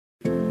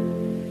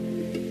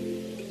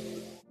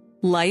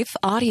Life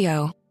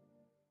Audio.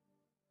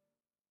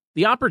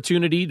 The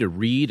opportunity to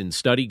read and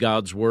study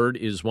God's Word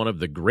is one of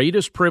the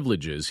greatest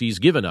privileges He's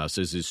given us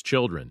as His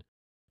children.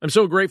 I'm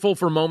so grateful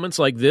for moments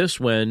like this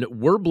when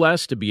we're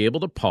blessed to be able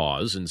to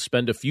pause and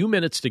spend a few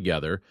minutes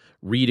together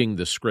reading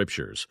the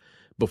Scriptures.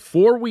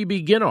 Before we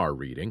begin our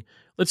reading,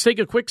 let's take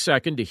a quick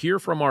second to hear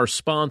from our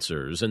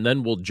sponsors, and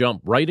then we'll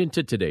jump right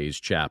into today's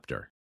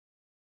chapter.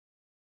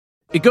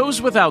 It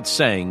goes without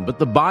saying, but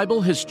the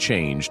Bible has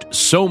changed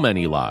so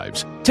many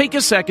lives. Take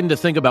a second to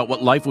think about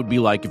what life would be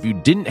like if you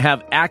didn't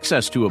have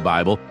access to a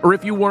Bible or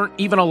if you weren't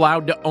even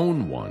allowed to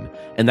own one.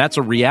 And that's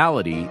a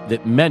reality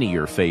that many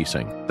are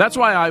facing. That's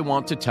why I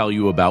want to tell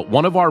you about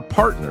one of our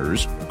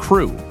partners,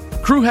 Cru.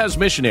 Cru has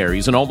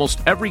missionaries in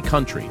almost every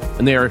country,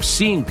 and they are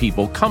seeing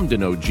people come to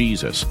know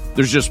Jesus.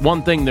 There's just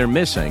one thing they're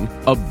missing: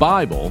 a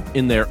Bible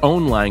in their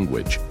own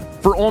language.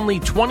 For only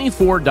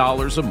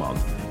 $24 a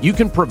month, you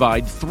can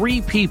provide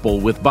 3 people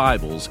with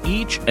Bibles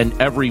each and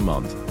every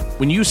month.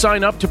 When you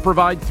sign up to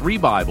provide 3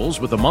 Bibles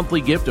with a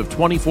monthly gift of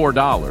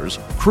 $24,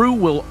 Cru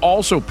will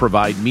also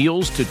provide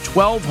meals to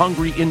 12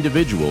 hungry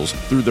individuals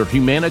through their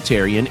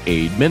humanitarian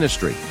aid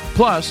ministry.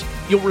 Plus,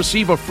 you'll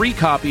receive a free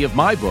copy of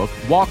my book,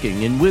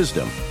 Walking in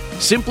Wisdom.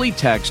 Simply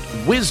text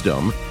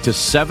WISDOM to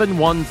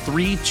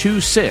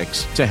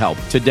 71326 to help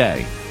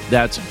today.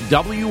 That's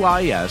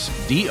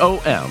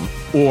WISDOM,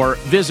 or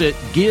visit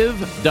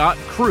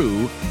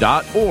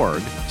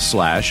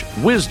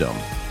give.cru.org/wisdom.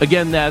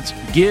 Again, that's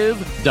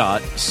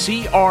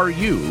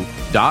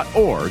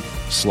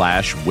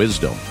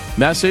give.cru.org/wisdom.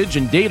 Message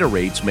and data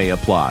rates may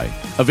apply.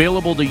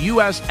 Available to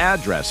U.S.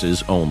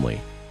 addresses only.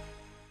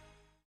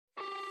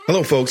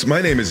 Hello, folks.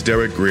 My name is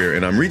Derek Greer,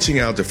 and I'm reaching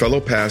out to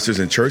fellow pastors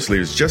and church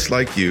leaders just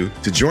like you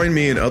to join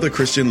me and other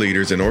Christian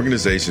leaders and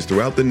organizations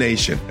throughout the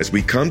nation as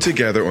we come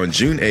together on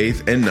June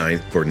 8th and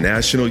 9th for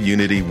National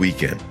Unity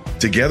Weekend.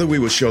 Together, we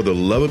will show the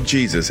love of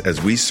Jesus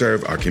as we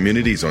serve our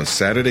communities on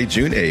Saturday,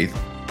 June 8th,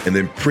 and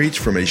then preach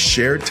from a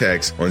shared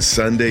text on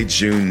Sunday,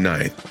 June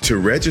 9th. To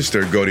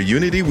register, go to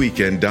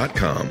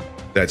unityweekend.com.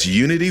 That's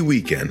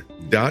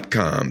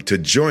unityweekend.com to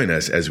join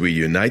us as we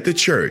unite the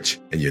church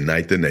and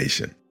unite the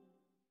nation.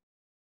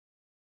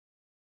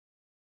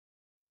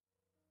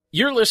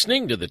 You're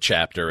listening to the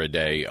Chapter a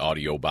Day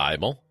audio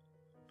Bible.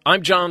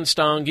 I'm John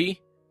Stange,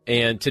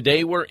 and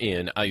today we're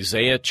in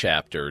Isaiah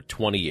chapter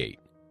 28,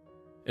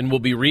 and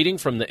we'll be reading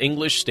from the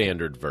English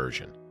Standard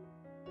Version.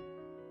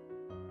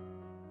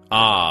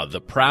 Ah, the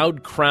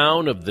proud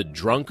crown of the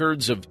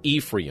drunkards of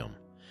Ephraim,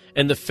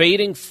 and the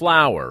fading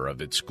flower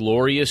of its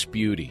glorious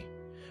beauty,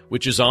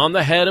 which is on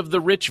the head of the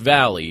rich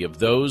valley of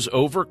those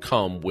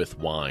overcome with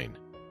wine.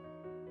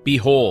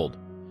 Behold,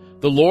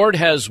 the Lord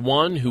has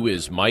one who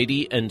is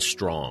mighty and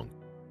strong,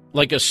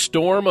 like a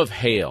storm of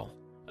hail,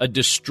 a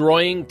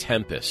destroying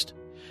tempest,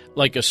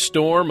 like a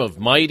storm of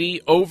mighty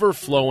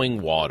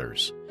overflowing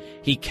waters.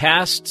 He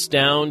casts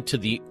down to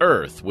the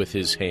earth with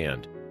his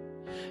hand.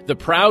 The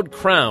proud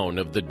crown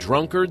of the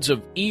drunkards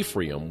of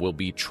Ephraim will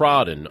be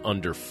trodden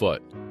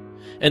underfoot,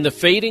 and the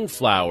fading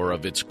flower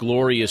of its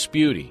glorious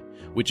beauty,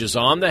 which is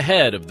on the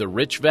head of the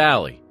rich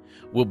valley,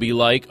 will be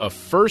like a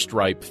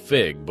first-ripe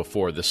fig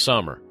before the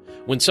summer.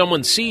 When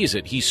someone sees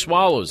it, he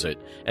swallows it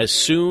as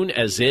soon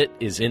as it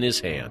is in his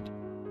hand.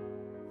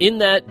 In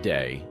that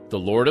day, the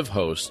Lord of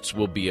hosts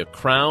will be a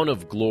crown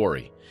of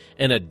glory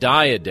and a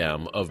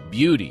diadem of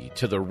beauty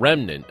to the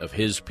remnant of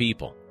his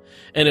people,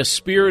 and a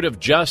spirit of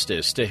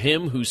justice to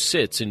him who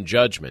sits in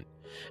judgment,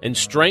 and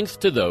strength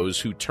to those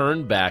who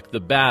turn back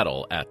the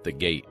battle at the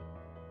gate.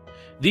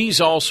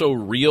 These also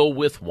reel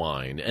with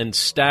wine and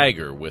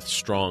stagger with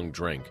strong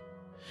drink.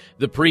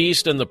 The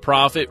priest and the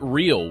prophet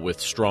reel with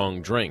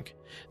strong drink.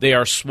 They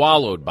are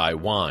swallowed by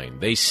wine.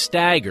 They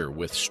stagger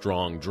with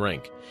strong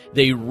drink.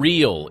 They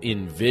reel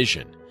in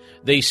vision.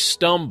 They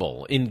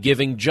stumble in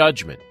giving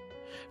judgment.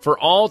 For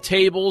all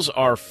tables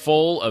are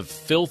full of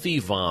filthy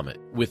vomit,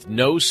 with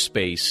no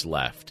space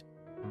left.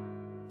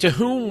 To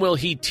whom will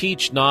he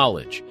teach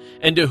knowledge,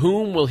 and to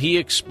whom will he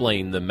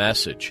explain the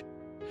message?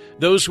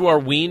 Those who are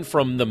weaned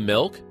from the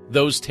milk,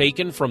 those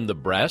taken from the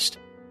breast?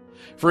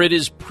 For it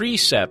is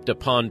precept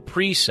upon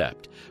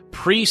precept,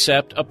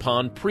 precept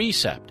upon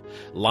precept,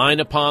 line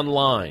upon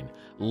line,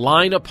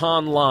 line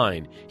upon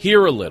line,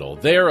 here a little,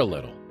 there a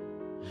little.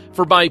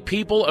 For by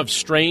people of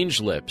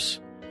strange lips,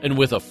 and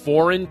with a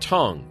foreign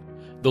tongue,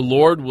 the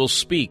Lord will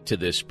speak to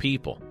this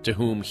people, to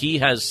whom he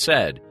has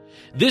said,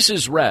 This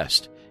is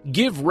rest,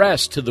 give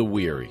rest to the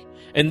weary,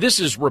 and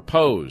this is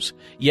repose,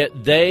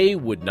 yet they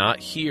would not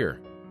hear.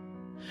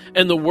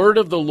 And the word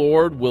of the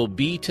Lord will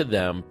be to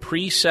them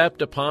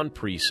precept upon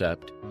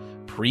precept,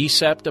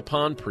 precept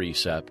upon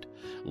precept,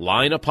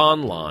 line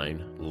upon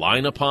line,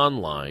 line upon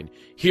line,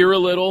 here a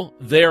little,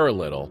 there a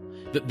little,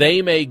 that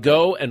they may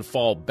go and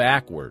fall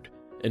backward,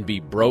 and be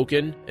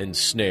broken and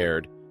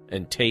snared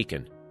and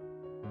taken.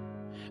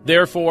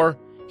 Therefore,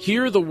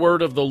 hear the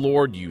word of the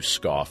Lord, you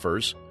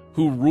scoffers,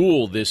 who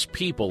rule this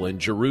people in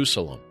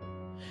Jerusalem.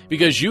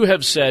 Because you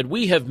have said,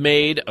 We have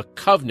made a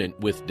covenant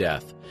with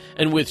death,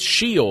 and with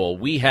Sheol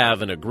we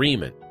have an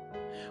agreement.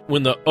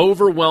 When the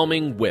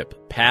overwhelming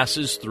whip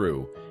passes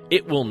through,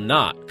 it will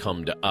not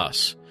come to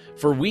us.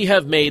 For we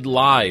have made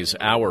lies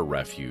our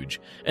refuge,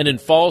 and in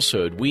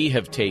falsehood we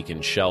have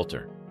taken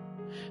shelter.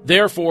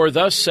 Therefore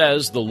thus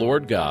says the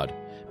Lord God,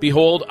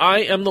 Behold,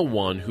 I am the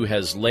one who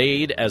has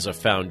laid as a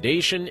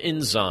foundation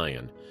in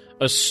Zion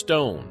a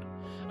stone,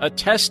 a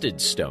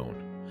tested stone,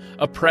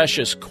 a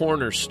precious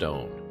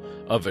cornerstone,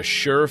 of a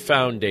sure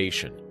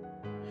foundation.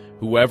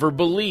 Whoever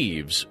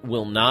believes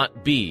will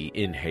not be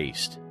in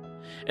haste.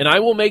 And I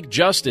will make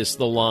justice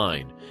the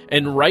line,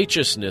 and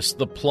righteousness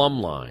the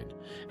plumb line.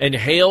 And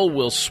hail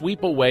will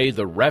sweep away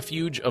the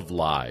refuge of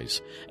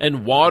lies,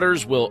 and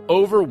waters will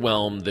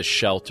overwhelm the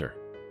shelter.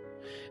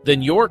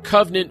 Then your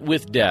covenant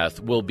with death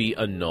will be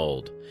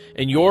annulled,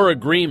 and your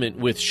agreement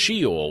with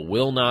Sheol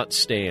will not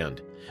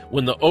stand.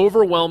 When the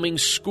overwhelming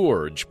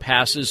scourge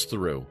passes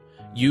through,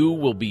 you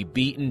will be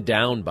beaten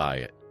down by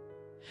it.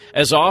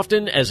 As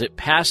often as it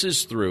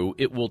passes through,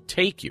 it will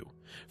take you,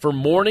 for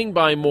morning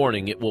by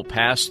morning it will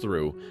pass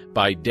through,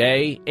 by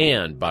day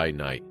and by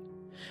night.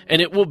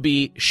 And it will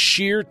be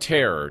sheer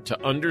terror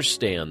to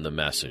understand the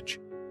message.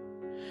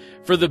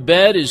 For the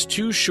bed is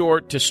too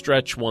short to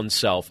stretch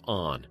oneself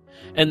on,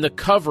 and the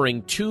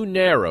covering too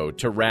narrow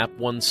to wrap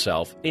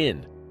oneself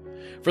in.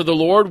 For the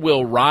Lord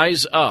will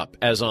rise up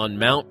as on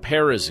Mount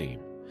Perazim,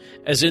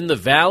 as in the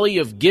valley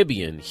of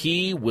Gibeon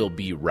he will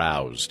be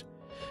roused.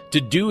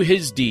 To do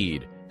his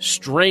deed,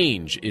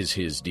 strange is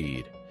his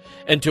deed,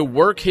 and to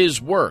work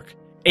his work,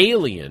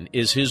 alien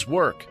is his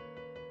work.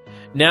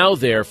 Now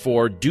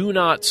therefore do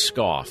not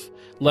scoff,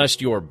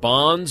 lest your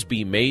bonds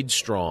be made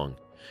strong.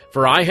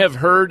 For I have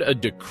heard a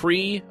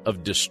decree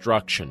of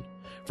destruction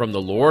from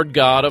the Lord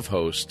God of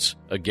hosts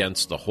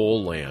against the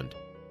whole land.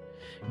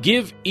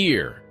 Give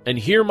ear and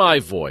hear my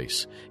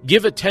voice.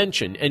 Give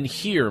attention and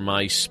hear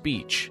my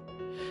speech.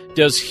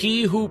 Does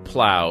he who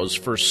plows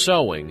for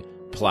sowing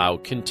plow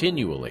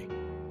continually?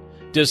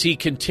 Does he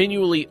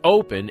continually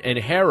open and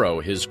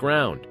harrow his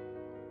ground?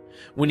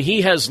 When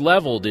he has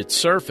leveled its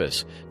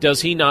surface,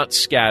 does he not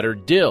scatter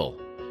dill,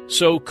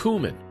 sow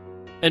cumin,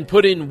 and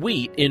put in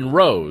wheat in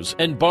rows,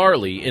 and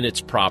barley in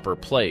its proper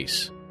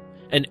place,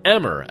 and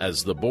emmer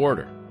as the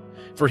border?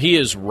 For he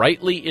is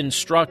rightly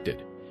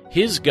instructed,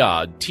 his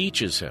God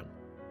teaches him.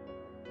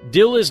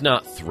 Dill is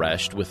not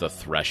threshed with a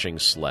threshing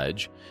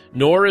sledge,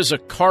 nor is a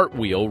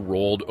cartwheel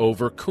rolled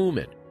over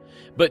cumin,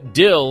 but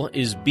dill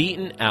is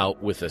beaten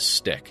out with a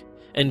stick,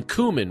 and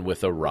cumin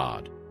with a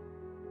rod.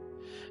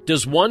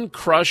 Does one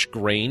crush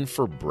grain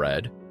for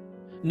bread?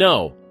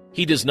 No,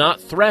 he does not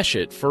thresh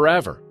it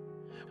forever.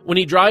 When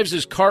he drives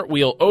his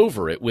cartwheel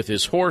over it with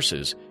his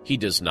horses, he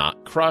does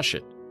not crush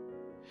it.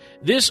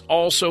 This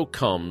also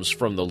comes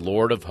from the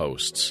Lord of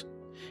hosts.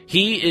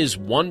 He is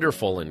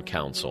wonderful in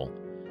counsel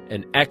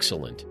and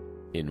excellent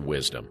in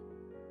wisdom.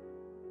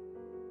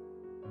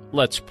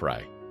 Let's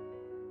pray.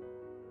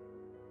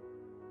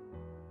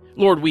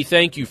 Lord, we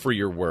thank you for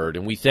your word,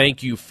 and we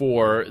thank you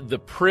for the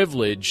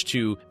privilege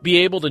to be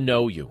able to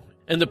know you,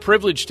 and the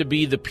privilege to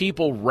be the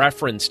people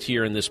referenced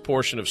here in this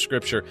portion of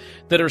Scripture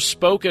that are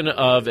spoken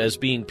of as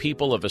being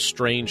people of a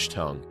strange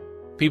tongue,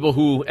 people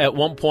who at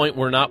one point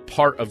were not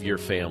part of your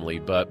family,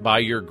 but by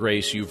your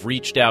grace you've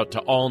reached out to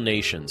all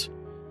nations,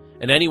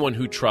 and anyone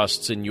who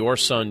trusts in your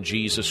Son,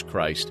 Jesus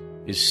Christ,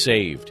 is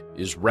saved,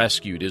 is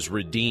rescued, is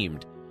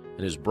redeemed,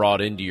 and is brought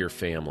into your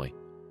family.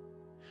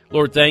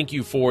 Lord, thank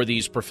you for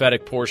these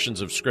prophetic portions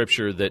of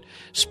Scripture that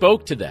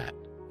spoke to that,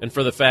 and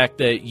for the fact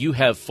that you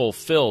have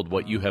fulfilled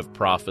what you have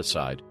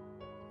prophesied.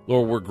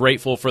 Lord, we're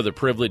grateful for the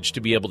privilege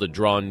to be able to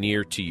draw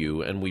near to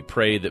you, and we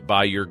pray that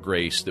by your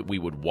grace that we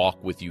would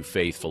walk with you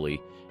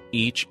faithfully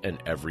each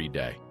and every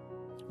day.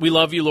 We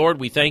love you, Lord.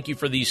 We thank you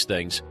for these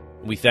things.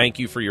 We thank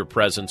you for your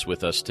presence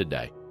with us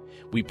today.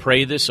 We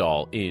pray this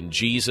all in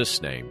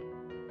Jesus' name.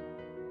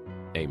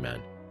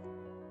 Amen.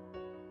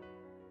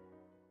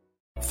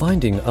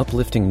 Finding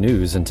uplifting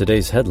news in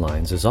today's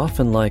headlines is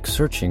often like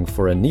searching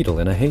for a needle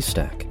in a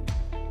haystack.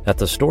 At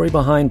the Story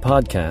Behind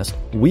podcast,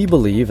 we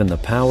believe in the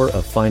power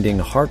of finding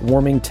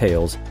heartwarming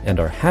tales and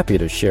are happy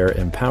to share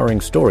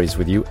empowering stories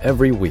with you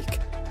every week.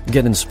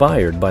 Get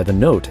inspired by the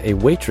note a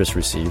waitress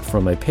received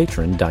from a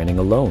patron dining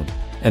alone,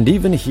 and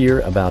even hear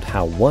about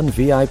how one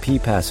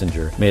VIP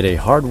passenger made a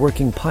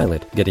hardworking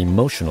pilot get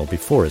emotional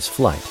before his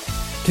flight.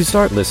 To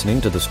start listening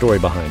to the Story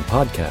Behind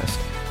podcast,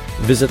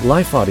 visit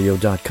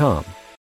lifeaudio.com